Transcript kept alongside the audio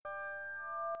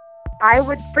I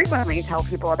would frequently tell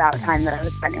people about time that I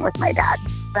was spending with my dad,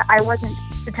 but I wasn't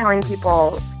telling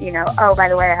people, oh, by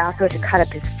the way, I also had to cut up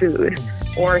his food,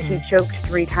 or he choked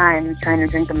 3 times trying to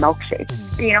drink a milkshake.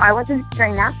 I wasn't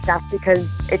sharing that stuff because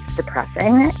it's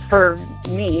depressing for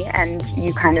me, and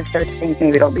you kind of start to think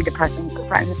maybe it'll be depressing for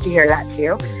friends to hear that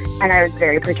too. And I was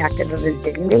very protective of his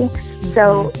dignity.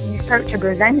 So you start to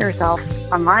present yourself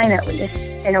online, at least,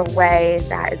 in a way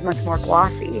that is much more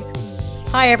glossy.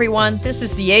 Hi, everyone. This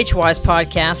is the Age-Wise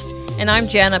podcast, and I'm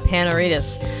Jana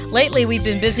Panaridis. Lately, we've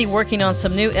been busy working on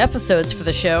some new episodes for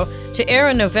the show to air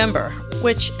in November,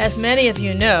 which, as many of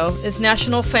you know, is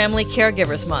National Family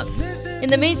Caregivers Month. In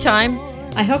the meantime,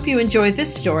 I hope you enjoy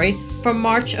this story from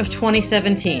March of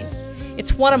 2017.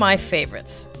 It's one of my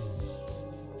favorites.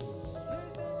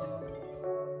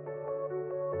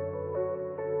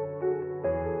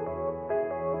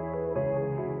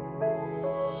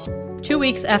 Two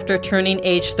weeks after turning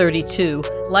age 32,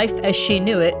 life as she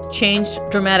knew it changed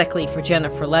dramatically for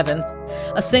Jennifer Levin.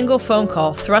 A single phone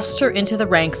call thrust her into the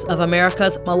ranks of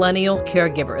America's millennial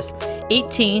caregivers,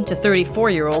 18 to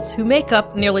 34-year-olds who make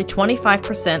up nearly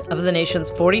 25% of the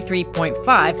nation's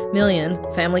 43.5 million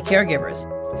family caregivers.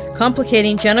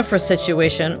 Complicating Jennifer's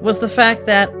situation was the fact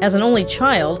that, as an only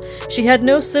child, she had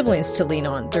no siblings to lean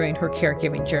on during her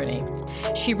caregiving journey.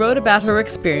 She wrote about her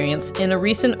experience in a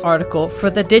recent article for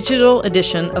the digital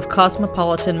edition of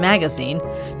Cosmopolitan magazine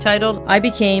titled, "I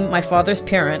Became My Father's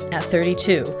Parent at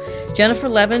 32. Jennifer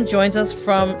Levin joins us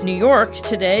from New York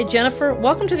today. Jennifer,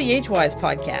 welcome to the Age-Wise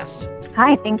podcast.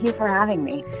 Hi, thank you for having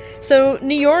me. So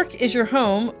New York is your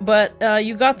home, but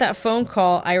you got that phone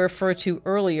call I referred to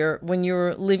earlier when you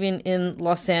were living in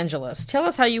Los Angeles. Tell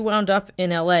us how you wound up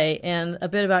in LA and a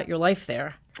bit about your life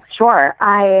there. Sure.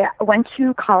 I went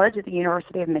to college at the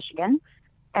University of Michigan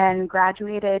and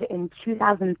graduated in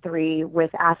 2003 with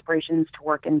aspirations to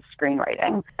work in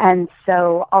screenwriting. And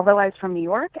so, although I was from New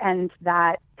York, and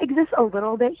that exists a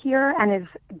little bit here and is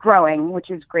growing, which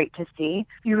is great to see,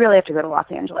 you really have to go to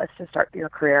Los Angeles to start your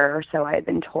career, or so I had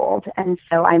been told. And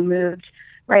so I moved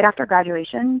right after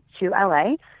graduation to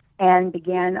LA and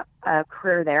began a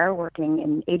career there, working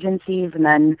in agencies and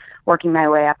then working my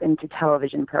way up into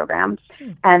television programs,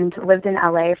 and lived in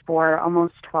LA for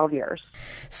almost 12 years.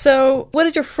 So what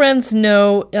did your friends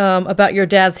know about your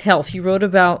dad's health? You wrote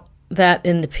about that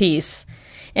in the piece,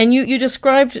 and you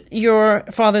described your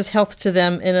father's health to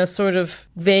them in a sort of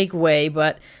vague way,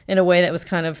 but in a way that was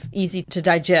kind of easy to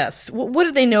digest. What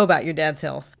did they know about your dad's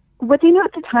health? What they knew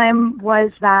at the time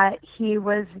was that he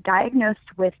was diagnosed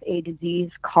with a disease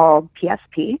called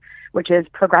PSP, which is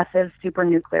progressive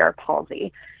supranuclear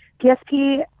palsy.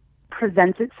 PSP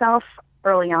presents itself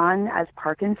early on as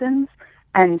Parkinson's,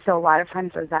 and so a lot of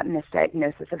times there's that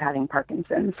misdiagnosis of having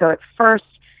Parkinson's. So at first,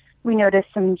 we noticed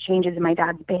some changes in my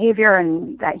dad's behavior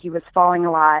and that he was falling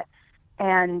a lot,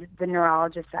 and the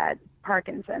neurologist said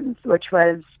Parkinson's, which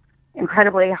was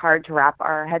incredibly hard to wrap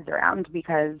our heads around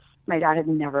because my dad had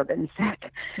never been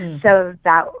sick. So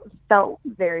that felt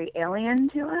very alien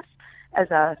to us as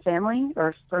a family,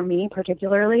 or for me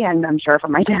particularly, and I'm sure for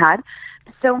my dad.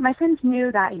 So my friends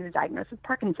knew that he was diagnosed with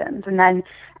Parkinson's. And then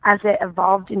as it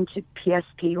evolved into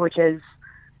PSP, which is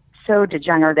so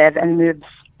degenerative and moves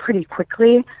pretty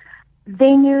quickly,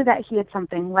 they knew that he had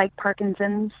something like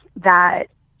Parkinson's, that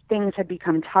things had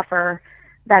become tougher,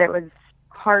 that it was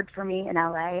hard for me in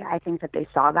LA. I think that they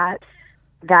saw that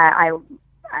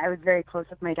I was very close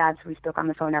with my dad, so we spoke on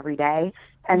the phone every day.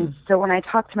 And so when I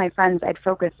talked to my friends, I'd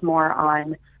focus more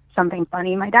on something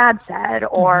funny my dad said,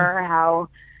 or how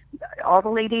all the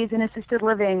ladies in assisted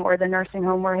living or the nursing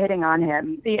home were hitting on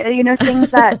him.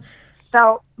 Things that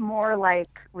felt more like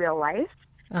real life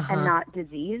and not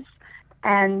disease.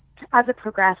 And as it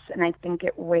progressed, and I think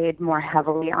it weighed more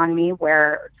heavily on me,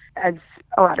 where, as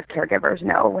a lot of caregivers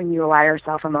know, when you allow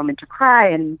yourself a moment to cry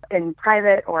in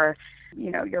private, or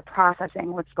you're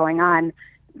processing what's going on,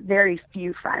 very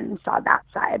few friends saw that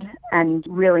side and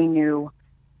really knew,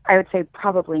 I would say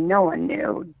probably no one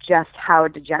knew just how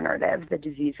degenerative the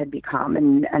disease had become.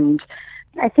 And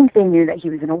I think they knew that he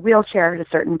was in a wheelchair at a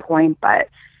certain point, but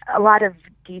a lot of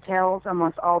details,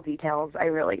 almost all details, I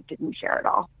really didn't share at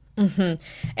all.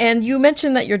 And you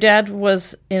mentioned that your dad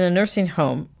was in a nursing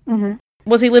home.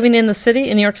 Was he living in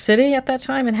New York City at that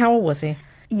time? And how old was he?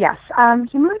 Yes.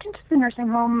 He moved into the nursing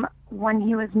home when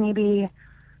he was maybe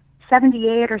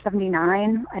 78 or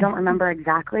 79. I don't remember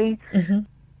exactly.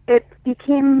 It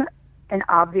became an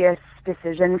obvious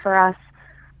decision for us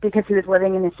because he was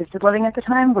living in assisted living at the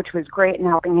time, which was great in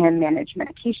helping him manage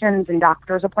medications and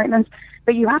doctor's appointments.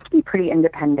 But you have to be pretty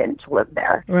independent to live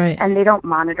there. Right. And they don't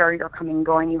monitor your coming and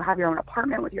going. You have your own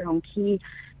apartment with your own key.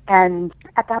 And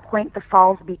at that point, the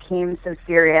falls became so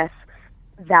serious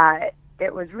that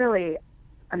it was really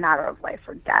a matter of life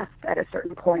or death at a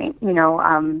certain point,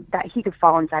 that he could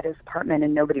fall inside his apartment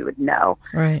and nobody would know.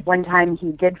 Right. One time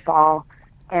he did fall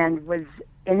and was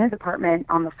in his apartment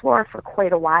on the floor for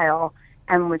quite a while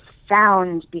and was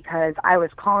found because I was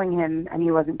calling him and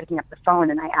he wasn't picking up the phone,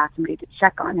 and I asked somebody to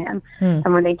check on him.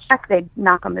 And when they checked, they'd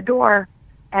knock on the door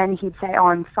and he'd say, "Oh,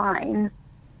 I'm fine."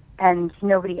 And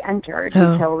nobody entered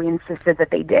until we insisted that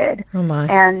they did. Oh, my.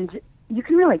 And you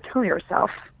can really kill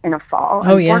yourself in a fall,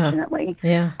 unfortunately.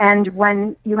 Yeah. And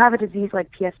when you have a disease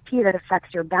like PSP that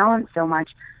affects your balance so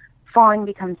much, falling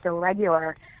becomes so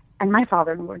regular. And my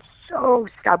father was so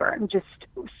stubborn, just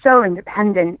so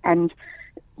independent, and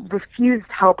refused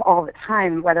help all the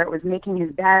time, whether it was making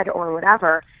his bed or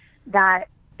whatever, that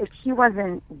if he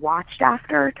wasn't watched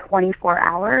after 24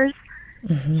 hours,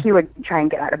 he would try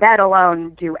and get out of bed alone,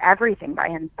 do everything by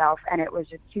himself, and it was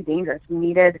just too dangerous. We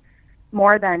needed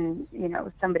more than,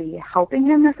 somebody helping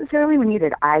him necessarily. We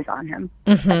needed eyes on him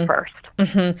at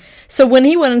first. So when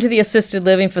he went into the assisted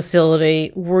living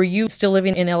facility, were you still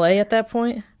living in LA at that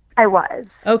point? I was.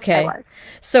 Okay. I was.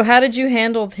 So how did you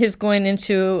handle his going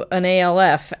into an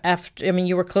ALF after,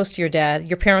 you were close to your dad.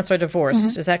 Your parents are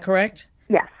divorced. Is that correct?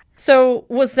 Yes. So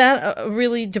was that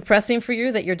really depressing for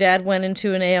you that your dad went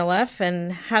into an ALF,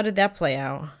 and how did that play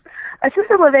out?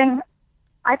 Assisted living,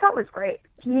 I thought was great.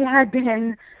 He had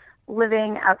been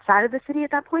living outside of the city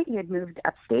at that point. He had moved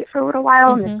upstate for a little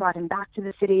while, and this brought him back to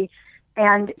the city.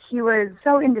 And he was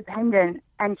so independent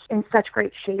and in such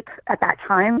great shape at that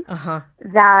time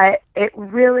that it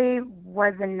really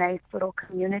was a nice little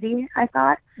community, I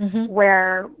thought,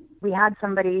 where we had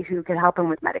somebody who could help him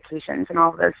with medications and all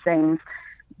of those things.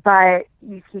 But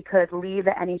he could leave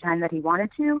at any time that he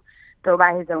wanted to, go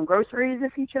buy his own groceries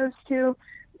if he chose to.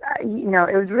 It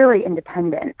was really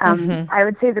independent. I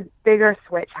would say the bigger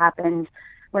switch happened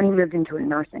when he moved into a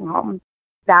nursing home.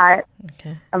 That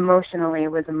emotionally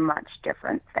was a much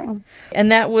different thing.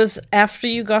 And that was after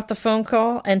you got the phone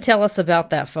call? And tell us about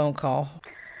that phone call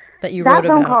that you wrote about. That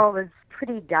phone call was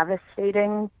pretty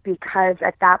devastating because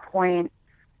at that point,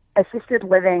 assisted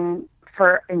living,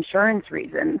 for insurance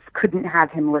reasons, couldn't have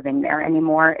him living there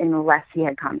anymore unless he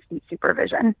had constant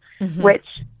supervision, which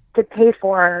to pay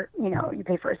for, you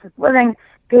pay for assisted living,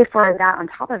 pay for that on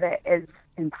top of it is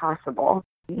impossible.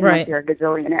 Unless you're a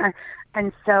gazillionaire.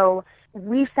 And so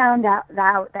we found out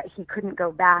that he couldn't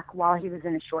go back while he was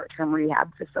in a short-term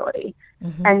rehab facility.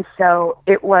 And so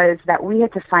it was that we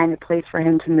had to find a place for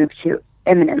him to move to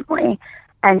imminently,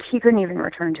 and he couldn't even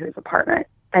return to his apartment.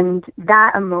 And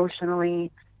that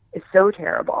emotionally is so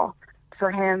terrible.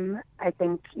 For him, I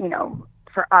think,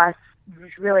 for us,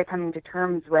 really coming to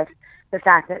terms with the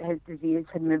fact that his disease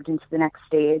had moved into the next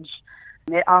stage.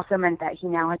 It also meant that he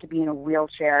now had to be in a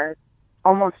wheelchair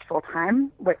almost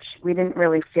full-time, which we didn't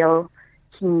really feel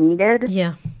he needed.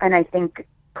 Yeah. And I think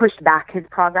pushed back his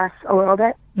progress a little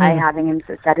bit by having him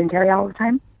so sedentary all the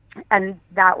time. And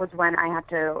that was when I had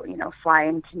to, fly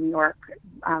into New York.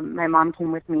 My mom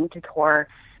came with me to tour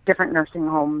different nursing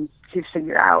homes to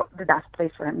figure out the best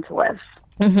place for him to live.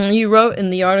 You wrote in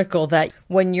the article that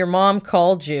when your mom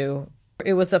called you,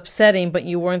 it was upsetting, but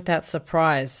you weren't that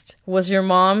surprised. Was your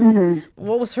mom,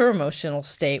 what was her emotional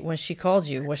state when she called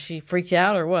you? Was she freaked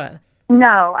out or what?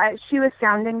 No, she was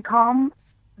sounding calm.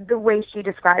 The way she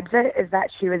describes it is that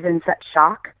she was in such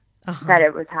shock that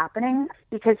it was happening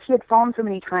because he had fallen so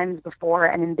many times before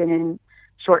and had been in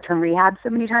short-term rehab so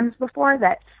many times before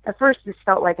that at first this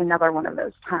felt like another one of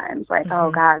those times. Like,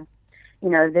 oh, God,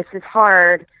 this is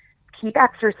hard. Keep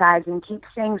exercising, keep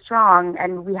staying strong.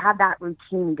 And we had that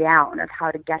routine down of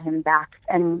how to get him back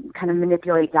and kind of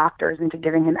manipulate doctors into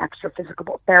giving him extra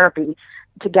physical therapy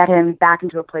to get him back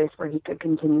into a place where he could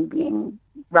continue being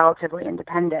relatively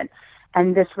independent.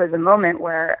 And this was a moment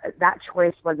where that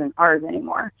choice wasn't ours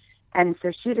anymore. And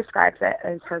so she describes it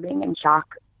as her being in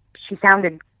shock. She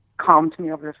sounded calm to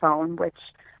me over the phone, which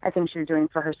I think she was doing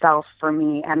for herself, for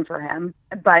me, and for him.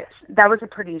 But that was a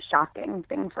pretty shocking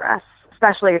thing for us,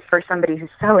 especially for somebody who's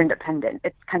so independent.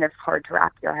 It's kind of hard to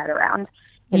wrap your head around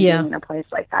being in a place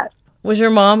like that. Was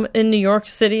your mom in New York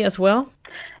City as well?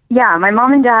 Yeah, my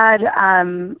mom and dad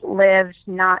lived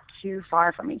not too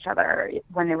far from each other.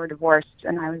 When they were divorced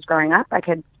and I was growing up, I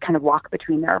could kind of walk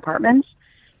between their apartments.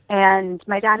 And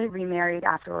my dad had remarried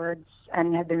afterwards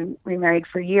and had been remarried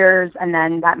for years, and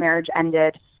then that marriage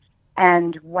ended.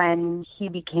 And when he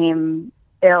became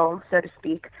ill, so to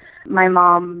speak, my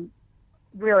mom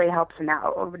really helped him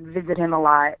out, or would visit him a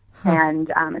lot. And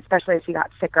especially as he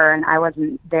got sicker and I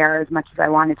wasn't there as much as I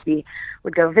wanted to be,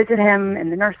 would go visit him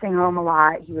in the nursing home a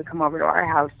lot. He would come over to our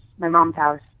house, my mom's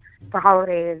house, the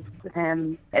holidays with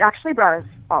him. It actually brought us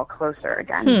all closer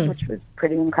again, which was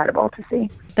pretty incredible to see.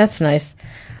 That's nice.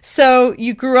 So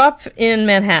you grew up in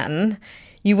Manhattan.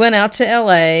 You went out to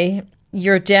LA.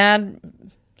 Your dad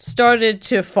started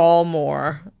to fall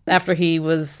more after he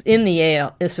was in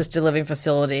the assisted living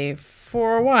facility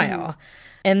for a while.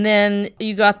 And then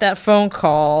you got that phone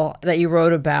call that you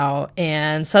wrote about,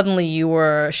 and suddenly you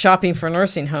were shopping for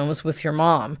nursing homes with your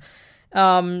mom.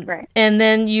 Right. And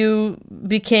then you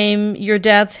became your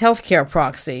dad's healthcare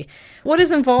proxy. What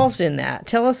is involved in that?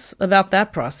 Tell us about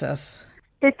that process.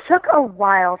 It took a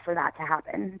while for that to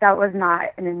happen. That was not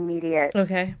an immediate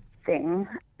thing.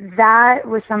 That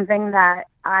was something that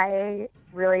I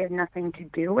really had nothing to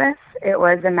do with. It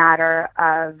was a matter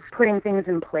of putting things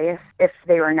in place if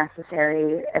they were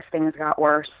necessary, if things got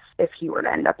worse, if he were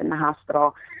to end up in the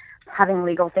hospital, having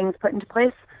legal things put into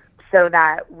place so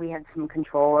that we had some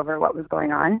control over what was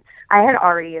going on. I had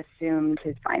already assumed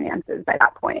his finances by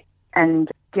that point and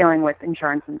dealing with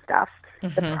insurance and stuff.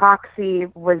 The proxy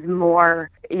was more,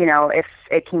 if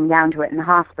it came down to it in the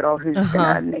hospital, who's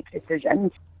going to make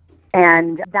decisions.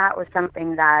 And that was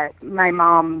something that my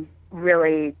mom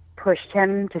really pushed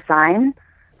him to sign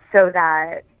so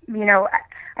that,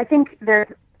 I think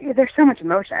there's so much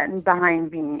emotion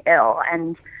behind being ill,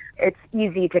 and it's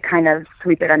easy to kind of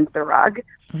sweep it under the rug.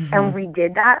 And we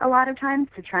did that a lot of times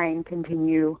to try and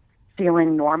continue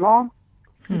feeling normal.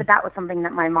 But that was something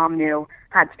that my mom knew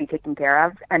had to be taken care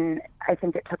of. And I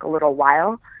think it took a little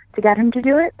while to get him to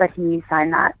do it, but he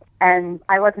signed that. And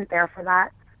I wasn't there for that.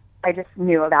 I just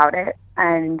knew about it.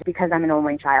 And because I'm an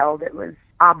only child, it was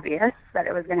obvious that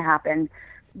it was going to happen.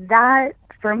 That,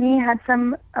 for me, had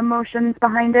some emotions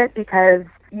behind it because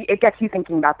it gets you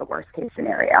thinking about the worst case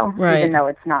scenario, even though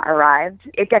it's not arrived.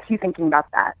 It gets you thinking about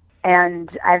that. And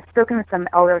I've spoken with some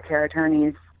elder care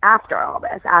attorneys after all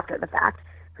this, after the fact,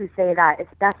 who say that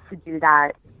it's best to do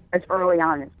that as early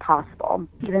on as possible,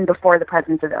 even before the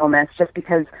presence of illness, just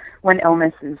because when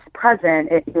illness is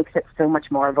present, it makes it so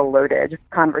much more of a loaded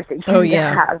conversation to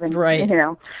have.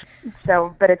 And,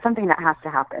 So, but it's something that has to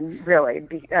happen, really.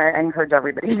 I encourage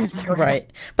everybody to do it. Right.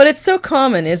 But it's so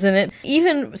common, isn't it?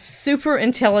 Even super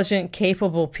intelligent,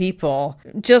 capable people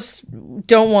just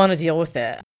don't want to deal with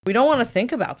it. We don't want to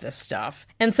think about this stuff.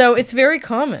 And so it's very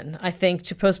common, I think,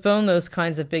 to postpone those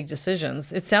kinds of big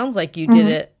decisions. It sounds like you did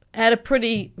it at a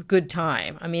pretty good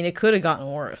time. I mean, it could have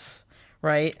gotten worse,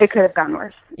 right? It could have gotten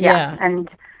worse. Yeah. And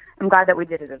I'm glad that we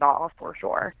did it at all, for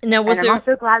sure. Now, I'm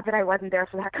also glad that I wasn't there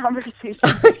for that conversation.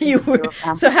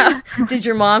 So did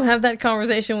your mom have that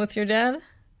conversation with your dad?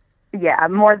 Yeah,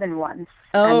 more than once.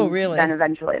 Oh, really? Then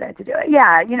eventually they had to do it.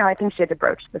 Yeah, I think she had to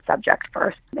broach the subject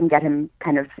first and get him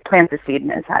kind of plant the seed in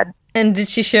his head. And did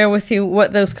she share with you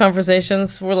what those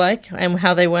conversations were like and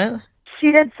how they went?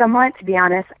 She did somewhat. To be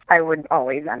honest, I would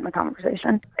always end the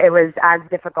conversation. It was as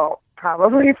difficult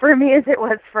probably for me as it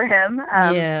was for him.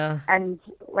 And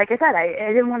like I said, I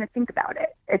didn't want to think about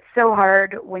it. It's so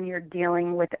hard when you're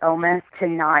dealing with illness to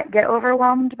not get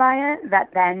overwhelmed by it, that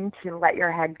then to let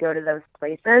your head go to those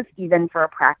places, even for a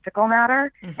practical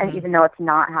matter, and even though it's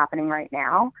not happening right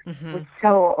now, was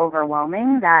so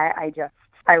overwhelming that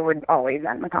I would always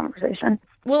end the conversation.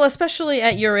 Well, especially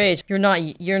at your age, you're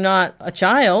not a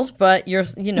child, but you're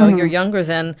younger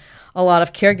than a lot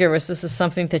of caregivers. This is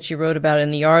something that you wrote about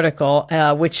in the article,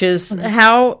 which is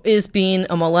how is being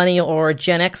a millennial or a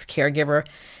Gen X caregiver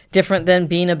different than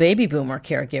being a baby boomer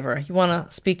caregiver? You want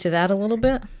to speak to that a little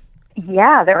bit?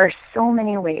 Yeah, there are so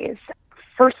many ways.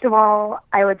 First of all,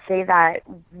 I would say that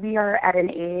we are at an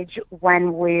age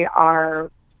when we are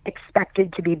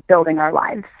expected to be building our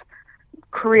lives,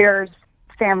 careers,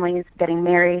 families, getting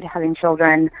married, having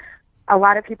children. A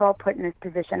lot of people put in this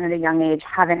position at a young age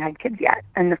haven't had kids yet.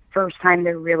 And the first time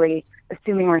they're really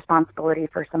assuming responsibility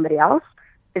for somebody else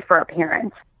is for a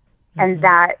parent. And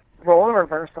that role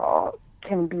reversal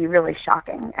can be really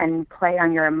shocking and play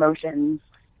on your emotions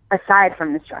aside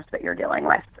from the stress that you're dealing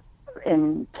with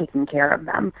in taking care of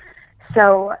them.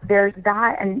 So there's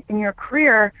that. And in your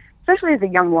career, especially as a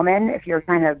young woman, if you're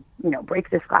kind of, break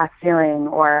this glass ceiling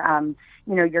or,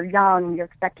 you're young, you're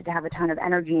expected to have a ton of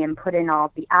energy and put in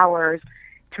all the hours,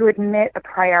 to admit a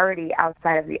priority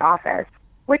outside of the office,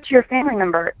 which your family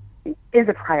member is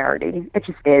a priority. It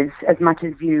just is, as much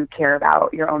as you care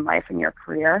about your own life and your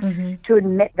career. To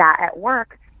admit that at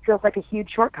work feels like a huge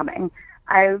shortcoming.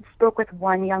 I spoke with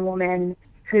one young woman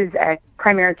who's a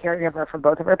primary caregiver for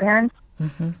both of her parents,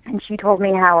 and she told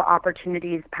me how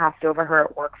opportunities passed over her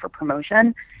at work for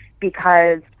promotion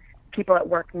because people at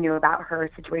work knew about her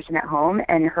situation at home,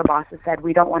 and her bosses said,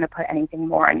 we don't want to put anything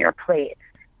more on your plate,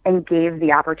 and gave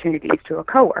the opportunities to a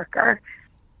coworker.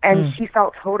 And she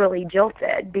felt totally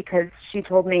jilted because she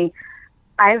told me,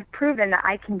 I've proven that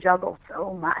I can juggle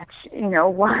so much.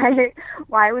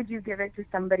 Why would you give it to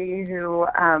somebody who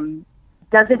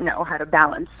doesn't know how to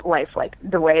balance life like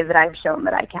the way that I've shown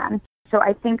that I can? So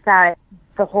I think that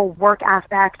the whole work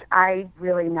aspect, I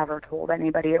really never told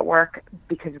anybody at work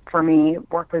because for me,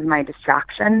 work was my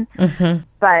distraction.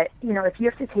 But, if you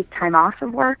have to take time off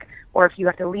of work or if you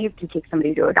have to leave to take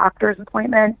somebody to a doctor's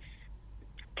appointment,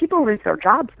 people lose their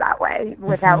jobs that way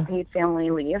without paid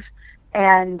family leave.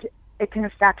 And it can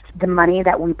affect the money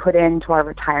that we put into our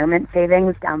retirement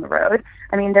savings down the road.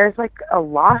 I mean, there's like a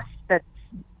loss that's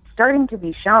starting to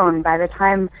be shown by the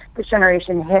time this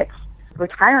generation hits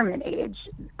retirement age,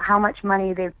 how much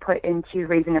money they've put into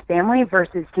raising a family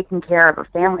versus taking care of a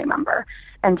family member.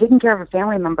 And taking care of a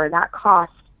family member, that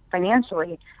cost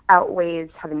financially outweighs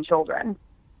having children.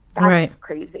 That's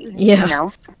crazy. Yeah.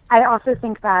 I also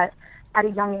think that at a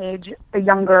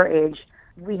younger age,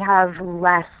 we have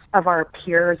less of our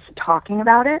peers talking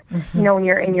about it. When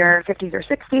you're in your 50s or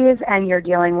 60s and you're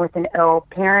dealing with an ill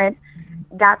parent,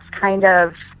 that's kind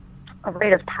of a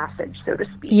rite of passage, so to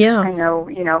speak. Yeah. I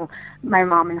know, my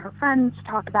mom and her friends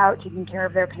talk about taking care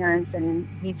of their parents, and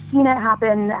we've seen it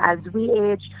happen as we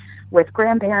age with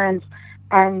grandparents,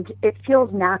 and it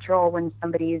feels natural when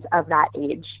somebody's of that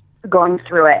age going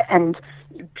through it, and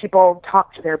people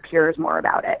talk to their peers more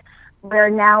about it. Where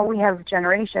now we have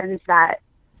generations that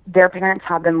their parents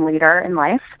had them later in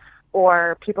life,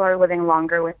 or people are living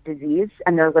longer with disease,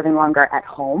 and they're living longer at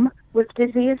home with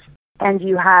disease. And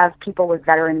you have people with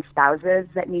veteran spouses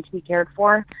that need to be cared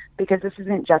for, because this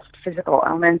isn't just physical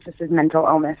ailments, this is mental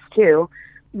illness too.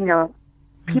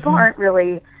 People aren't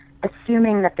really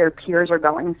assuming that their peers are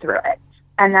going through it.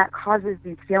 And that causes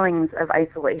these feelings of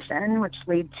isolation, which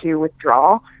lead to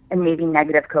withdrawal and maybe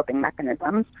negative coping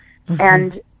mechanisms.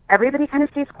 And everybody kind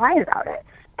of stays quiet about it.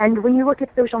 And when you look at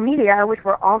social media, which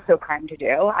we're also primed to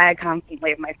do, I constantly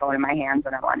have my phone in my hands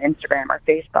and I'm on Instagram or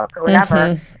Facebook or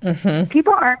whatever,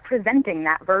 people aren't presenting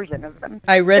that version of them.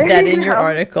 I read that in your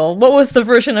article. What was the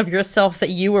version of yourself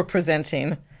that you were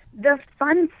presenting? The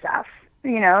fun stuff,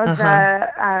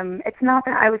 it's not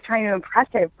that I was trying to impress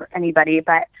anybody,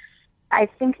 but I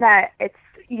think that it's,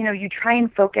 you try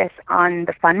and focus on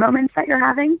the fun moments that you're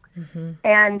having.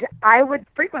 And I would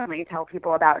frequently tell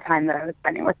people about time that I was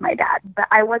spending with my dad, but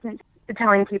I wasn't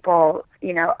telling people,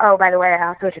 oh, by the way, I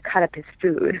also had to cut up his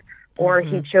food, or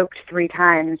he choked 3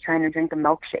 times trying to drink a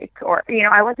milkshake, or,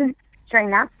 I wasn't sharing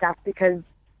that stuff because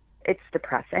it's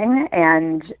depressing.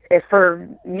 And if for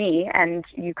me, and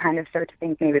you kind of start to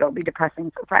think maybe it'll be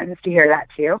depressing for friends to hear that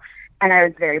too. And I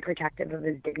was very protective of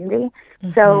his dignity.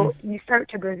 So you start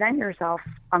to present yourself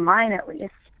online, at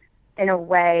least, in a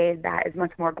way that is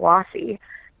much more glossy.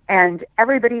 And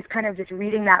everybody's kind of just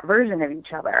reading that version of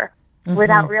each other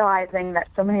without realizing that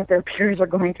so many of their peers are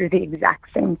going through the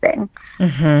exact same thing.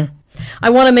 I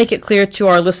want to make it clear to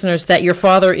our listeners that your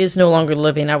father is no longer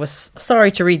living. I was sorry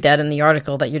to read that in the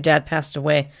article, that your dad passed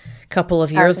away a couple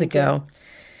of years ago.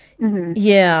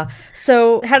 Yeah.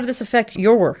 So how did this affect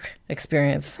your work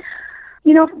experience?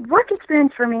 Work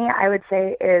experience for me, I would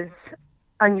say, is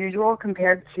unusual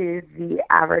compared to the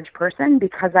average person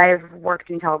because I've worked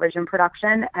in television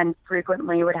production and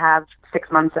frequently would have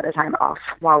 6 months at a time off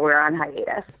while we're on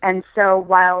hiatus. And so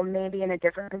while maybe in a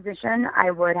different position,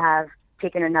 I would have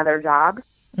taken another job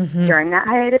during that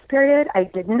hiatus period, I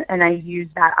didn't, and I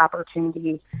used that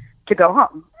opportunity to go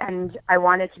home. And I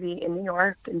wanted to be in New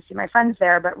York and see my friends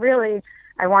there, but really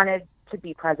I wanted to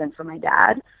be present for my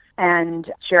dad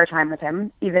and share time with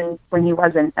him, even when he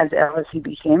wasn't as ill as he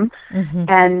became.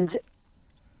 And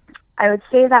I would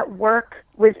say that work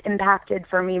was impacted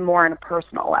for me more on a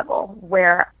personal level,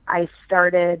 where I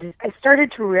started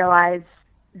to realize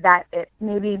that it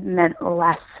maybe meant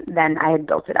less than I had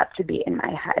built it up to be in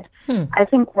my head. I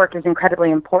think work is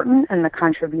incredibly important and the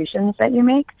contributions that you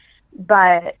make,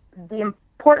 but the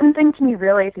important thing to me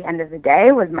really at the end of the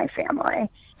day was my family,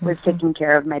 was taking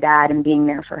care of my dad and being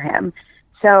there for him.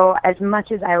 So as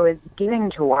much as I was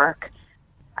giving to work,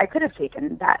 I could have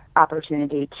taken that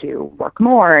opportunity to work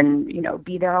more and,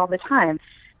 be there all the time.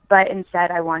 But instead,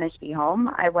 I wanted to be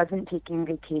home. I wasn't taking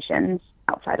vacations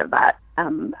outside of that.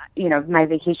 My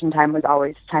vacation time was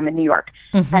always time in New York.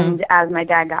 And as my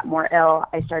dad got more ill,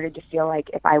 I started to feel like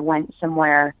if I went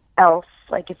somewhere else,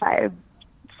 like if I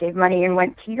saved money and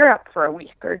went to Europe for a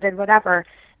week or did whatever,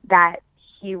 that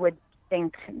he would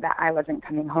think that I wasn't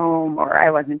coming home or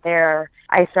I wasn't there.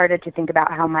 I started to think about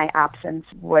how my absence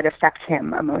would affect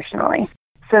him emotionally.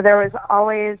 So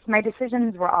my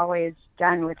decisions were always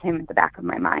done with him at the back of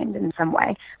my mind in some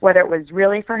way, whether it was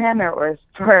really for him or it was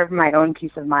for my own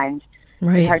peace of mind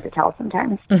Right. It's hard to tell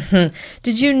sometimes. Mm-hmm.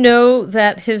 Did you know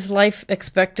that his life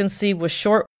expectancy was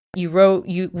short? You wrote,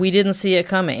 we didn't see it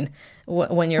coming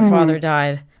when your father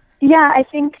died. Yeah, I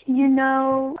think,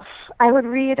 I would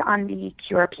read on the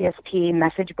Cure PSP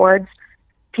message boards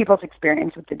people's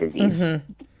experience with the disease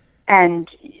and,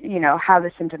 how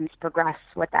the symptoms progress,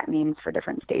 what that means for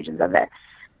different stages of it.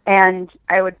 And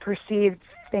I would perceive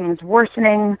things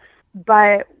worsening,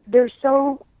 but there's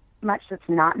so much that's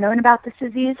not known about this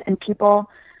disease, and people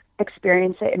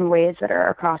experience it in ways that are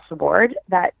across the board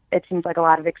that it seems like a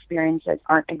lot of experiences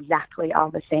aren't exactly all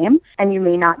the same, and you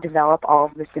may not develop all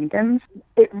of the symptoms.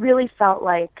 It really felt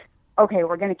like, okay,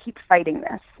 we're going to keep fighting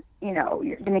this.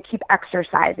 You're going to keep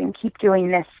exercising, keep doing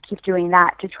this, keep doing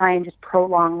that to try and just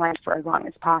prolong life for as long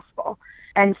as possible.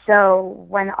 And so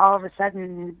when all of a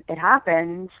sudden it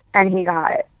happened and he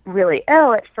got really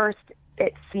ill, at first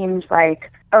it seemed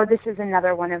like, oh, this is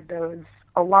another one of those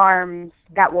alarms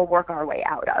that we'll work our way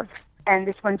out of. And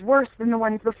this one's worse than the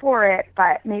ones before it,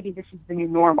 but maybe this is the new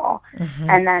normal.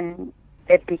 And then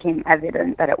it became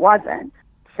evident that it wasn't.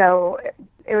 So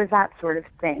it was that sort of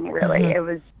thing, really. It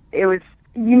was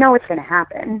it's going to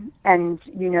happen, and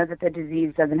that the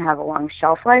disease doesn't have a long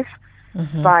shelf life,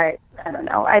 but I don't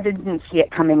know. I didn't see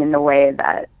it coming in the way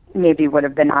that maybe would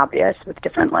have been obvious with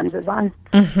different lenses on.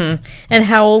 And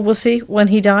how old was he when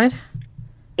he died?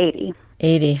 80.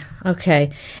 80.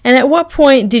 Okay. And at what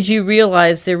point did you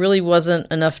realize there really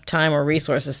wasn't enough time or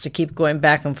resources to keep going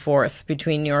back and forth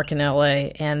between New York and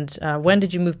LA? And when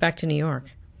did you move back to New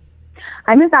York?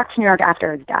 I moved back to New York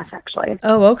after his death, actually.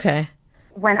 Oh, okay.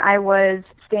 When I was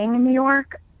staying in New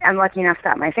York, I'm lucky enough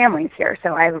that my family's here,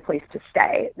 so I have a place to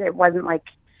stay. It wasn't like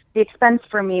the expense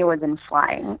for me was in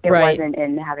flying. It wasn't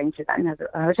in having to then have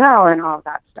a hotel and all of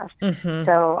that stuff.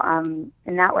 So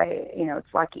in that way,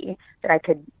 it's lucky that I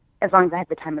could, as long as I had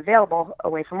the time available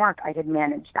away from work, I could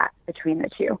manage that between the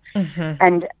two.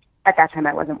 And at that time,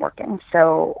 I wasn't working,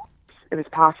 so it was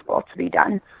possible to be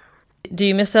done. Do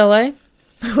you miss LA?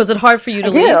 Was it hard for you to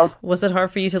leave? Was it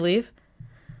hard for you to leave?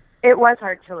 It was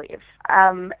hard to leave.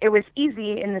 It was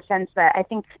easy in the sense that I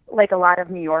think, like a lot of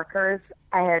New Yorkers,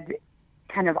 I had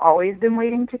kind of always been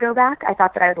waiting to go back. I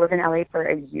thought that I would live in LA for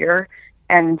a year,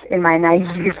 and in my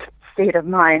naive state of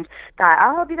mind, thought,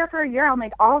 oh, I'll be there for a year, I'll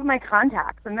make all of my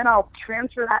contacts, and then I'll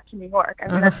transfer that to New York.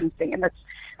 I mean, that's insane.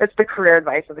 That's the career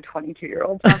advice of a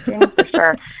 22-year-old talking, for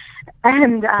sure.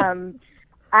 And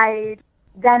I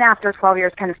then, after 12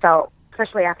 years, kind of felt,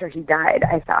 especially after he died,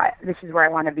 I thought, this is where I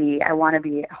want to be. I want to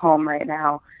be at home right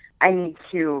now. I need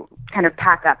to kind of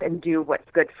pack up and do what's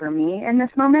good for me in this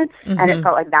moment. And it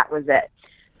felt like that was it.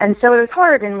 And so it was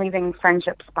hard in leaving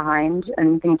friendships behind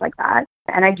and things like that.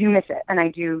 And I do miss it, and I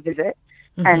do visit.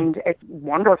 And it's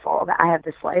wonderful that I have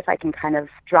this life I can kind of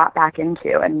drop back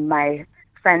into, and my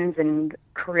friends and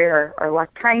career are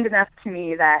kind enough to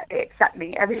me that they accept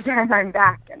me every time I'm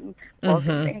back and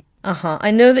welcome me. I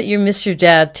know that you miss your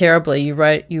dad terribly. You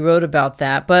wrote about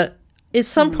that, but is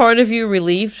some part of you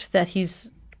relieved that he's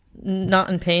not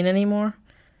in pain anymore?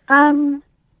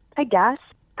 I guess.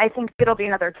 I think it'll be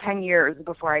another 10 years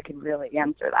before I could really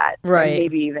answer that. Right.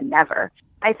 Maybe even never.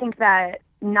 I think that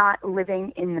not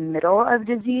living in the middle of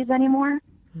disease anymore,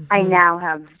 I now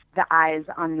have the eyes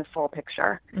on the full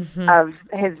picture of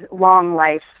his long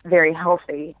life, very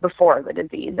healthy before the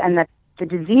disease, and that the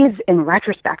disease in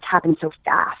retrospect happened so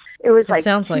fast. It was like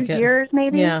 2 years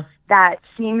maybe. That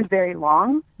seemed very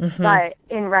long, but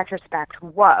in retrospect,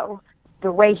 whoa,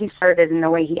 the way he started and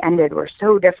the way he ended were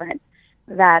so different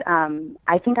that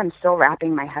I think I'm still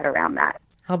wrapping my head around that.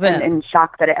 I'll bet. In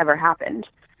shock that it ever happened.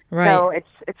 Right. So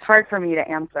it's hard for me to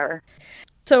answer.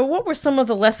 So what were some of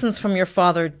the lessons from your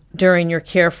father during your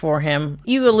care for him?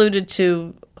 You alluded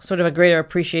to sort of a greater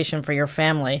appreciation for your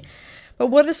family. But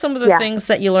what are some of the things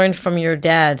that you learned from your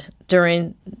dad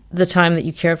during the time that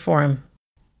you cared for him?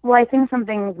 Well, I think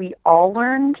something we all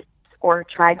learned or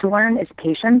tried to learn is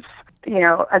patience.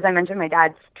 As I mentioned, my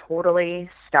dad's totally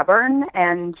stubborn,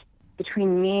 and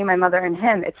between me, my mother, and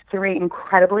him, it's 3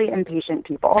 incredibly impatient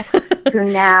people who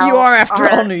now You are, after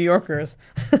all, New Yorkers.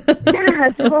 Yeah,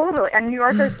 totally. And New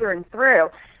Yorkers through and through.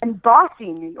 And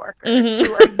bossy New Yorkers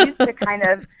who are used to kind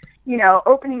of,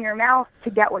 opening your mouth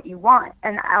to get what you want.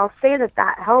 And I'll say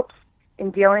that helps in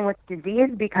dealing with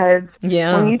disease because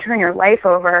when you turn your life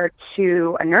over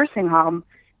to a nursing home,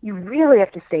 you really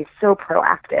have to stay so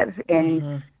proactive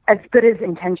in as good as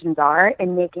intentions are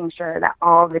in making sure that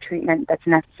all of the treatment that's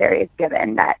necessary is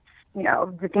given, that,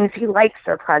 the things he likes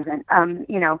are present.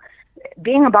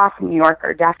 Being a Boston New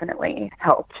Yorker definitely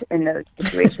helped in those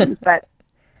situations. But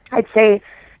I'd say,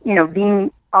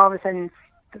 being all of a sudden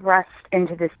thrust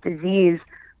into this disease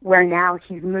where now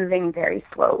he's moving very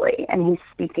slowly and he's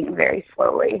speaking very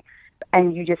slowly,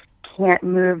 and you just can't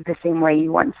move the same way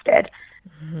you once did.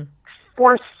 Mm-hmm.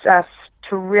 Forced us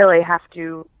to really have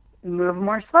to move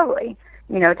more slowly,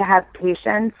 to have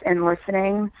patience in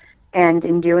listening and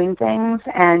in doing things,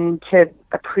 and to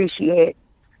appreciate,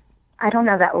 I don't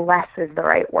know that less is the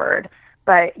right word,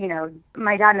 but,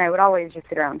 my dad and I would always just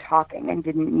sit around talking and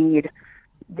didn't need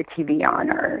the TV on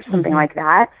or something like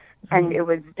that. And it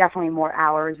was definitely more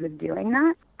hours of doing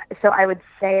that. So I would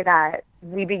say that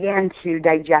we began to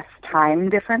digest time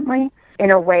differently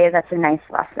in a way that's a nice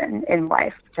lesson in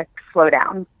life, to slow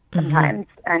down sometimes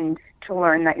and to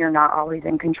learn that you're not always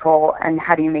in control, and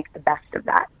how do you make the best of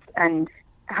that? And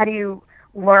how do you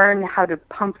learn how to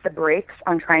pump the brakes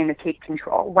on trying to take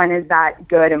control? When is that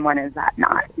good and when is that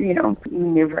not?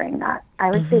 Maneuvering that.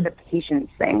 I would say the patience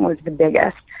thing was the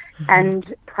biggest,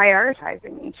 and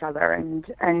prioritizing each other.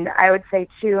 And I would say,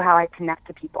 too, how I connect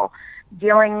to people.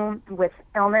 Dealing with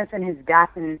illness and his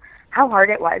death, and how hard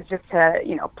it was just to,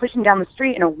 push him down the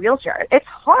street in a wheelchair. It's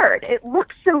hard. It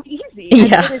looks so easy.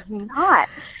 Yeah. And it is not.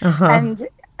 And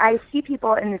I see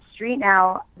people in the street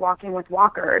now walking with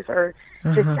walkers or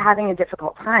just having a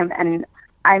difficult time. And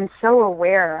I'm so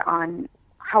aware on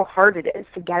how hard it is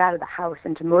to get out of the house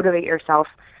and to motivate yourself,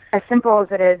 as simple as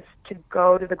it is to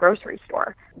go to the grocery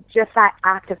store. Just that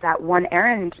act of that one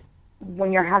errand,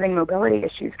 when you're having mobility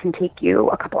issues, can take you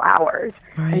a couple hours.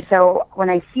 Right. And so when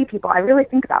I see people, I really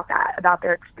think about that, about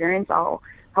their experience. I'll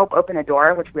help open a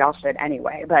door, which we all should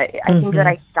anyway. But I think that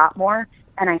I stop more,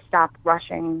 and I stop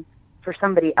rushing for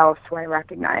somebody else who I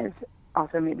recognize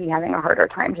also maybe having a harder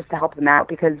time, just to help them out.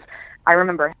 Because I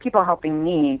remember people helping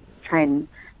me try and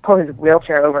pull his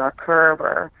wheelchair over a curb,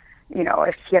 or,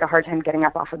 if he had a hard time getting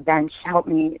up off a bench, help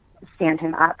me stand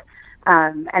him up.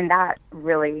 And that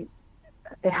really,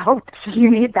 it helps. You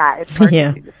need that. It's hard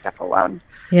to do this stuff alone.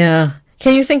 Yeah.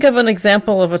 Can you think of an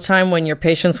example of a time when your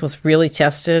patience was really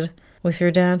tested with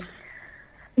your dad?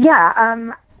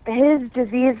 Yeah. His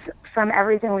disease, from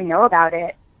everything we know about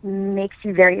it, makes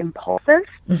you very impulsive.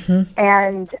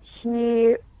 And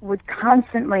he would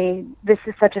constantly, this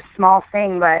is such a small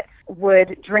thing, but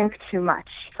would drink too much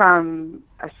from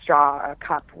a straw, a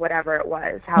cup, whatever it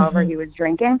was, however he was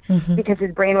drinking, because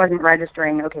his brain wasn't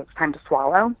registering, okay, it's time to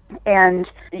swallow. And,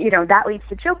 that leads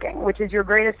to choking, which is your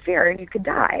greatest fear. You could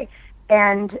die.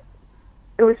 And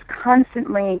it was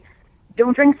constantly,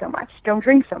 don't drink so much, don't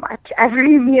drink so much.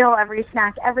 Every meal, every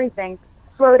snack, everything,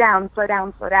 slow down, slow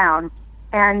down, slow down.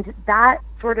 And that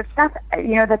sort of stuff,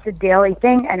 that's a daily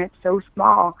thing, and it's so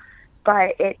small,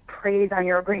 but it preys on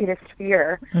your greatest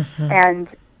fear. And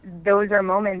those are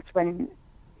moments when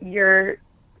you're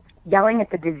yelling at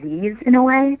the disease in a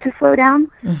way to slow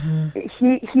down.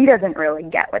 He doesn't really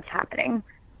get what's happening.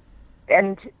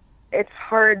 And it's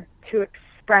hard to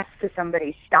express to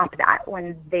somebody, stop that,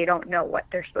 when they don't know what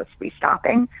they're supposed to be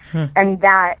stopping. And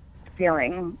that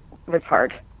feeling was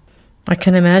hard. I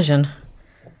can imagine.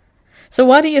 So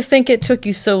why do you think it took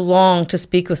you so long to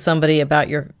speak with somebody about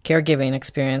your caregiving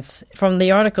experience? From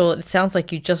the article, it sounds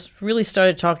like you just really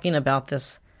started talking about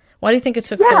this. Why do you think it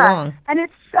took so long? And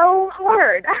it's so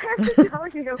hard. I have to tell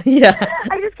you.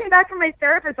 I just came back from my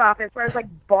therapist's office where I was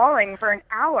bawling for an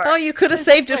hour. Oh, you could have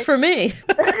saved it for me.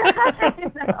 I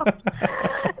know.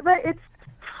 But it's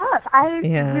tough. I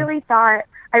really thought,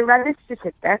 I read a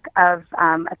statistic of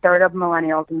a third of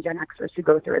millennials and Gen Xers who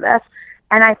go through this.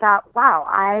 And I thought, wow,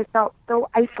 I felt so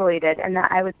isolated and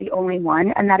that I was the only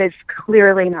one. And that is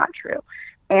clearly not true.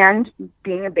 And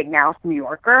being a big mouth New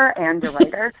Yorker and a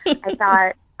writer, I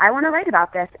thought, I want to write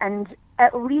about this and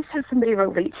at least have somebody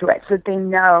relate to it so that they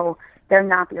know they're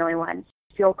not the only ones.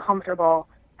 Feel comfortable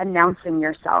announcing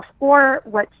yourself. Or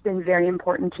what's been very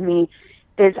important to me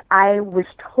is I was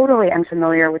totally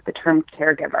unfamiliar with the term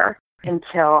caregiver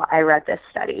until I read this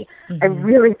study. I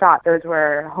really thought those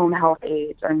were home health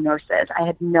aides or nurses. I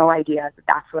had no idea that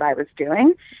that's what I was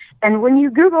doing. And when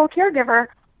you Google caregiver,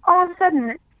 all of a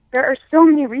sudden, there are so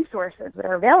many resources that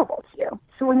are available to you.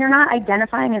 So when you're not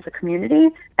identifying as a community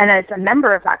and as a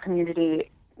member of that community,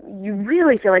 you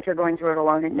really feel like you're going through it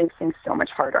alone. It makes things so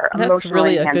much harder, That's emotionally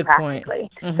really a and good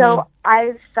practically. point. So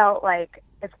I felt like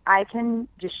if I can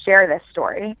just share this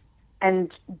story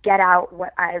and get out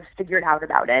what I've figured out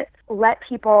about it, let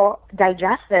people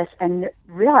digest this and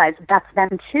realize that's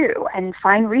them too, and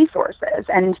find resources.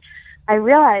 And I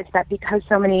realized that because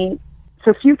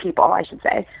so few people, I should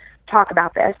say, talk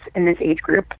about this in this age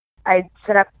group, I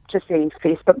set up just a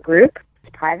Facebook group.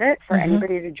 It's private for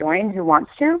anybody to join who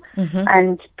wants to,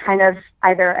 and kind of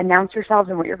either announce yourselves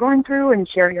and what you're going through and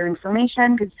share your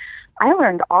information, because I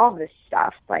learned all this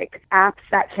stuff, like apps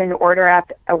that can order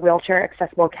up a wheelchair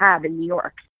accessible cab in New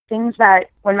York. things that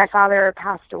when my father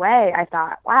passed away, I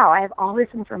thought, wow, I have all this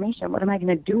information. What am I going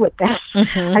to do with this?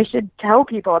 I should tell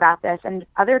people about this. And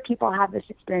other people have this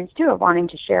experience too of wanting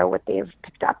to share what they've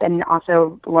picked up and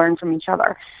also learn from each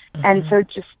other. And so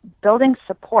just building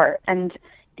support. And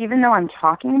even though I'm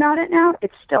talking about it now,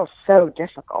 it's still so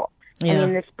difficult. I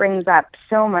mean, this brings up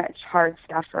so much hard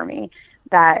stuff for me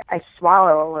that I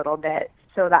swallow a little bit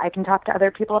so that I can talk to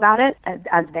other people about it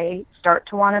as they start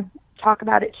to want to talk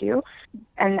about it too.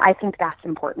 And I think that's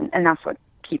important. And that's what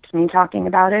keeps me talking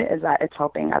about it, is that it's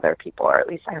helping other people, or at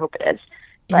least I hope it is.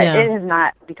 But it has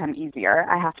not become easier,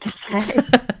 I have to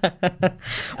say.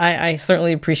 I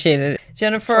certainly appreciate it.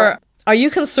 Jennifer, are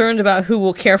you concerned about who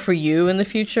will care for you in the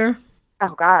future?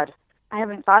 Oh, God. I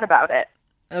haven't thought about it.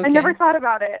 Okay. I never thought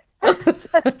about it.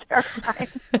 That's terrifying.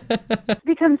 It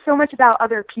becomes so much about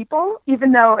other people,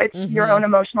 even though it's your own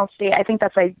emotional state. I think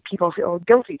that's why people feel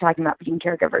guilty talking about being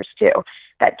caregivers too.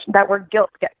 That word guilt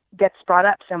gets brought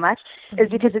up so much is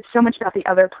because it's so much about the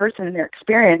other person and their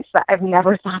experience that I've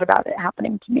never thought about it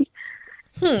happening to me.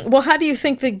 Well, how do you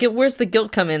think where's the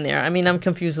guilt come in there? I mean, I'm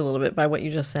confused a little bit by what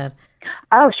you just said.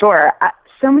 Oh, sure.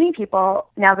 So many people,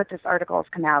 now that this article has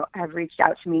come out, have reached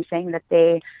out to me saying that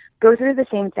they go through the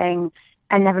same thing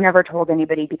and have never told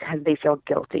anybody because they feel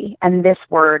guilty. And this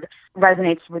word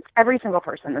resonates with every single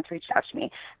person that's reached out to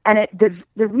me. And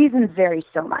the reasons vary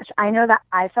so much. I know that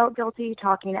I felt guilty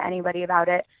talking to anybody about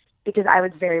it because I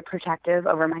was very protective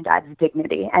over my dad's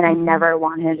dignity. And I never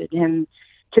wanted him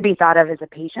to be thought of as a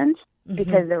patient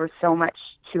because there was so much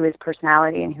to his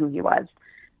personality and who he was.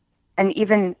 And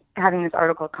even having this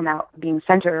article come out being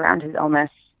centered around his illness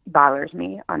bothers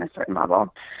me on a certain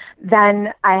level.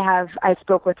 Then I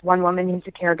spoke with one woman who's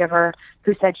a caregiver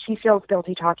who said she feels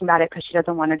guilty talking about it because she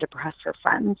doesn't want to depress her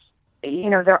friends. You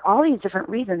know, there are all these different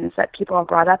reasons that people have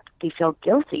brought up they feel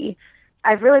guilty.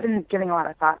 I've really been giving a lot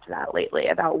of thought to that lately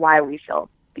about why we feel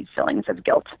these feelings of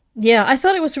guilt. Yeah, I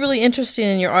thought it was really interesting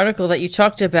in your article that you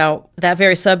talked about that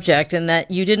very subject and that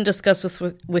you didn't discuss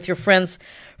with your friends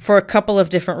for a couple of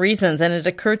different reasons. And it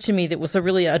occurred to me that it was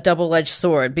really a double-edged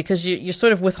sword because you're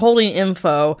sort of withholding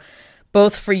info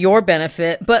both for your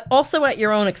benefit, but also at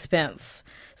your own expense.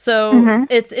 So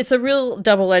it's a real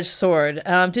double-edged sword.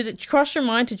 Did it cross your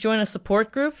mind to join a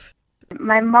support group?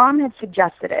 My mom had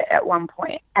suggested it at one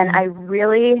point, and I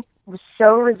really was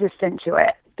so resistant to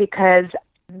it because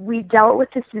we dealt with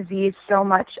this disease so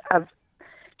much of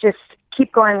just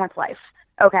keep going with life.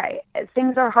 Okay,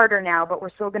 things are harder now, but we're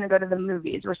still going to go to the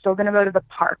movies. We're still going to go to the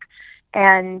park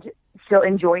and still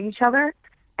enjoy each other.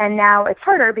 And now it's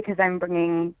harder because I'm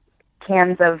bringing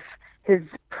cans of his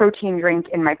protein drink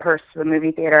in my purse to the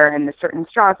movie theater and the certain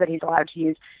straws that he's allowed to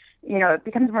use. You know, it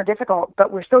becomes more difficult,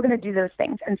 but we're still going to do those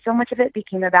things. And so much of it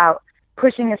became about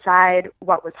pushing aside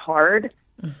what was hard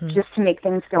just to make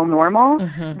things feel normal,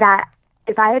 that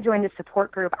if I had joined a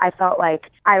support group, I felt like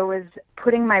I was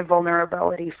putting my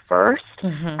vulnerability first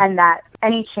and that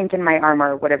any chink in my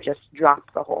armor would have just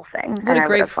dropped the whole thing. What a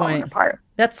great point. Apart.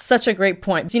 That's such a great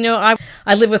point. You know,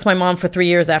 I lived with my mom for 3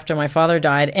 years after my father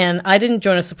died, and I didn't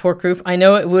join a support group. I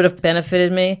know it would have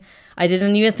benefited me. I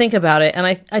didn't even think about it, and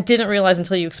I didn't realize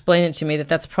until you explained it to me that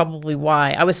that's probably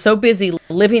why. I was so busy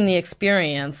living the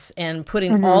experience and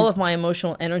putting all of my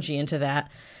emotional energy into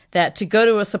that to go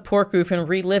to a support group and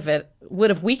relive it would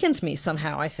have weakened me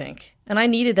somehow, I think. And I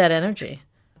needed that energy.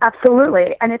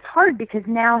 Absolutely. And it's hard because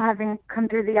now, having come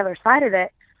through the other side of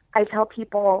it, I tell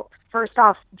people, first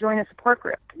off, join a support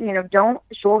group. You know, don't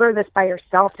shoulder this by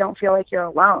yourself. Don't feel like you're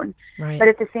alone. Right. But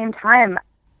at the same time,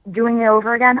 doing it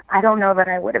over again, I don't know that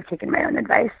I would have taken my own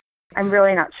advice. I'm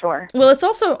really not sure. Well, it's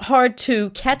also hard to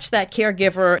catch that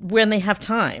caregiver when they have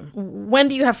time. When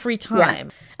do you have free time?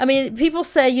 Yeah. I mean, people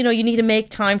say, you know, you need to make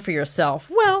time for yourself.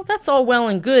 Well, that's all well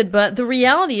and good, but the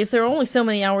reality is there are only so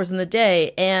many hours in the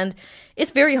day, and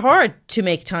it's very hard to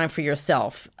make time for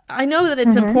yourself. I know that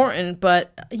it's important,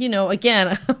 but, you know,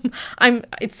 again,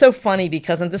 it's so funny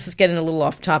because, and this is getting a little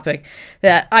off topic,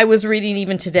 that I was reading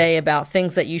even today about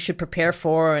things that you should prepare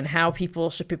for and how people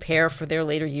should prepare for their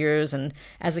later years and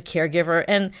as a caregiver.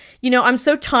 And, you know, I'm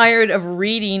so tired of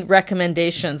reading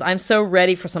recommendations. I'm so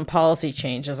ready for some policy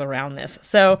changes around this.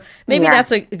 So maybe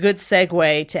that's a good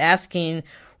segue to asking,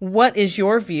 what is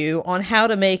your view on how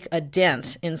to make a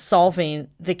dent in solving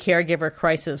the caregiver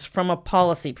crisis from a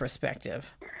policy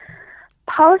perspective?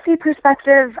 Policy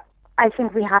perspective, I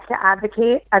think we have to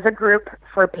advocate as a group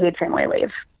for paid family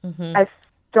leave. I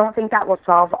don't think that will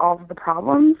solve all of the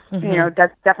problems. You know,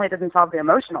 that definitely doesn't solve the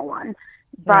emotional one.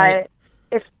 But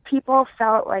if people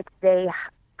felt like they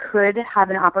could have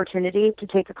an opportunity to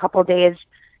take a couple days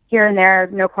here and there,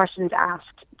 no questions asked,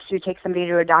 to take somebody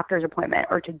to a doctor's appointment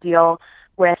or to deal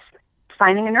with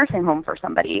finding a nursing home for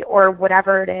somebody or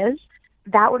whatever it is,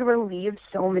 that would relieve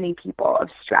so many people of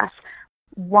stress.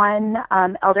 One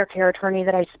elder care attorney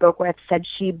that I spoke with said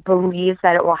she believes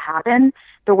that it will happen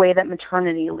the way that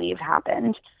maternity leave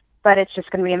happened, but it's just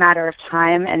going to be a matter of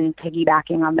time and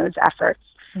piggybacking on those efforts.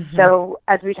 Mm-hmm. So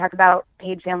as we talk about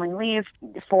paid family leave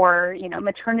for,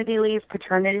 maternity leave,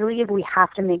 paternity leave, we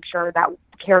have to make sure that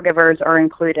caregivers are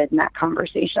included in that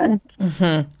conversation.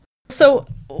 Mm-hmm. So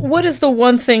what is the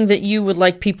one thing that you would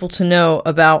like people to know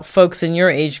about folks in your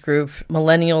age group,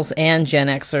 millennials and Gen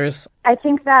Xers? I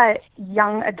think that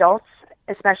young adults,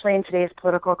 especially in today's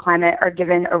political climate, are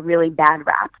given a really bad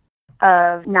rap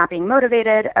of not being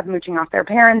motivated, of mooching off their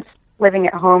parents, living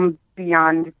at home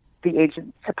beyond the age that's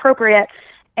appropriate.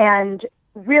 And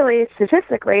really,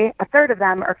 statistically, a third of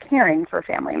them are caring for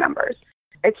family members.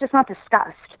 It's just not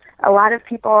discussed. A lot of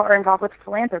people are involved with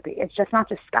philanthropy. It's just not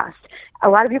discussed. A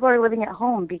lot of people are living at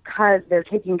home because they're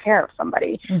taking care of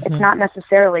somebody. Mm-hmm. It's not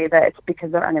necessarily that it's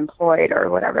because they're unemployed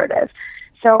or whatever it is.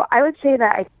 So I would say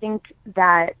that I think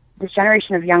that this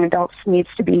generation of young adults needs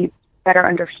to be better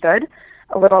understood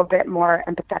a little bit more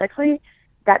empathetically,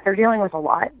 that they're dealing with a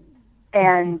lot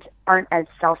and aren't as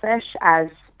selfish as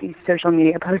these social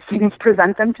media postings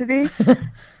present them to be.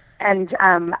 And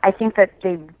I think that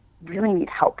they really need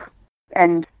help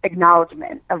and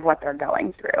acknowledgement of what they're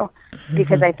going through. Mm-hmm.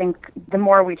 Because I think the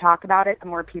more we talk about it, the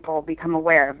more people become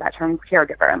aware of that term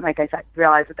caregiver. And like I said,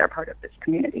 realize that they're part of this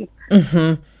community.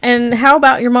 Mm-hmm. And how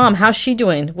about your mom? How's she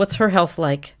doing? What's her health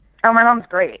like? Oh, my mom's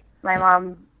great. My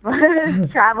mom was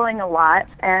traveling a lot,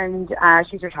 and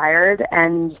she's retired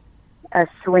and a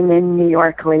swinging New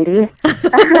York lady with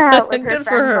her Good friends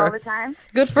for her. all the time.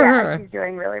 Good for her. She's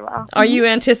doing really well. Are you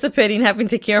anticipating having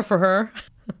to care for her?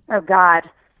 Oh, God.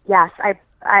 Yes.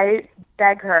 I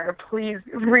beg her, please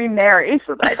remarry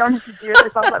so that I don't have to do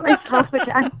this all by myself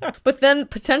again. But then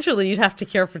potentially you'd have to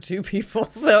care for two people,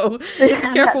 so be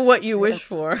careful what you wish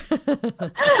for.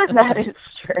 That is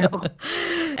true.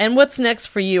 And what's next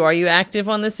for you? Are you active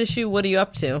on this issue? What are you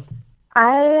up to?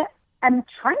 I am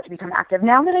trying to become active.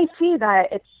 Now that I see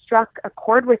that it struck a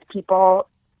chord with people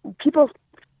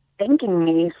thanking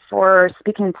me for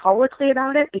speaking publicly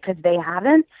about it because they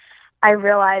haven't, I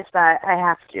realized that I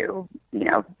have to,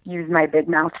 use my big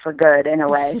mouth for good in a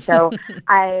way. So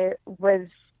I was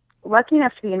lucky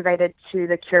enough to be invited to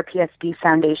the Cure PSP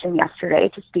Foundation yesterday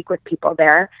to speak with people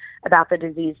there about the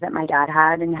disease that my dad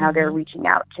had and how mm-hmm. they're reaching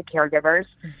out to caregivers,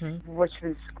 mm-hmm. which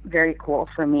was very cool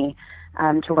for me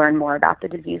to learn more about the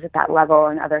disease at that level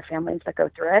and other families that go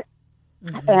through it.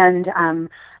 Mm-hmm. And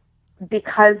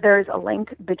because there's a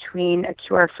link between a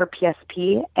cure for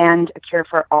PSP and a cure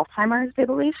for Alzheimer's, they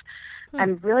believe,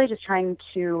 I'm really just trying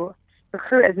to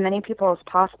recruit as many people as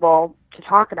possible to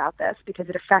talk about this because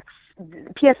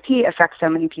PSP affects so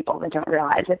many people that don't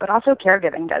realize it, but also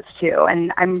caregiving does too.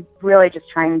 And I'm really just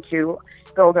trying to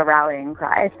build a rallying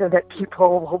cry so that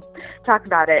people will talk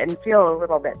about it and feel a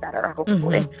little bit better,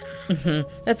 hopefully. Mm-hmm.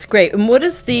 Mm-hmm. That's great. And what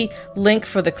is the link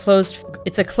for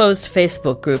it's a closed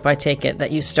Facebook group, I take it,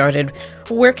 that you started.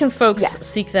 Where can folks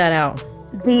seek that out?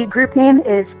 The group name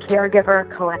is Caregiver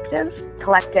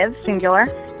Collective, singular,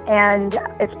 and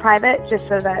it's private just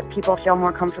so that people feel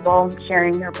more comfortable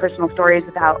sharing their personal stories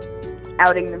without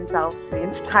outing themselves to the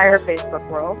entire Facebook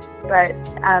world. But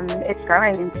it's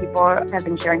growing, and people have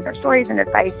been sharing their stories and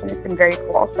advice, and it's been very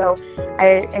cool. So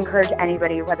I encourage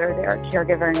anybody, whether they're a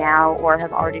caregiver now or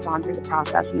have already gone through the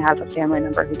process and have a family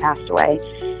member who passed away,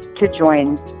 to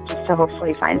join just to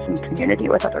hopefully find some community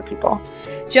with other people.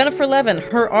 Jennifer Levin,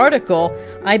 her article,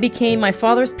 I Became My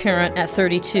Father's Parent at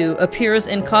 32, appears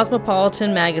in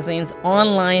Cosmopolitan Magazine's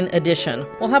online edition.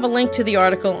 We'll have a link to the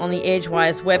article on the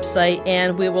AgeWise website,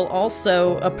 and we will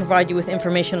also provide you with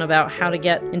information about how to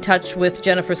get in touch with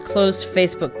Jennifer's closed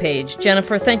Facebook page.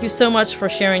 Jennifer, thank you so much for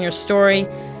sharing your story,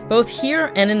 both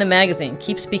here and in the magazine.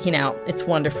 Keep speaking out. It's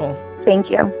wonderful. Thank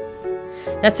you.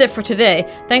 That's it for today.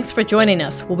 Thanks for joining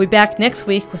us. We'll be back next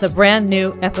week with a brand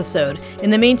new episode.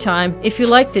 In the meantime, if you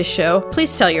like this show,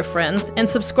 please tell your friends and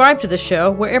subscribe to the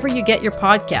show wherever you get your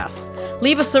podcasts.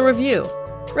 Leave us a review.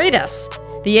 Rate us.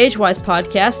 The AgeWise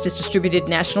podcast is distributed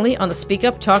nationally on the Speak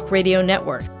Up Talk Radio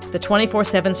Network, the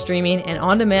 24/7 streaming and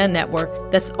on-demand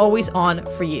network that's always on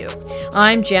for you.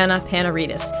 I'm Jana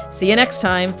Panaridis. See you next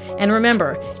time. And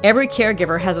remember, every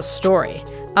caregiver has a story.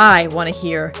 I want to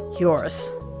hear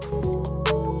yours.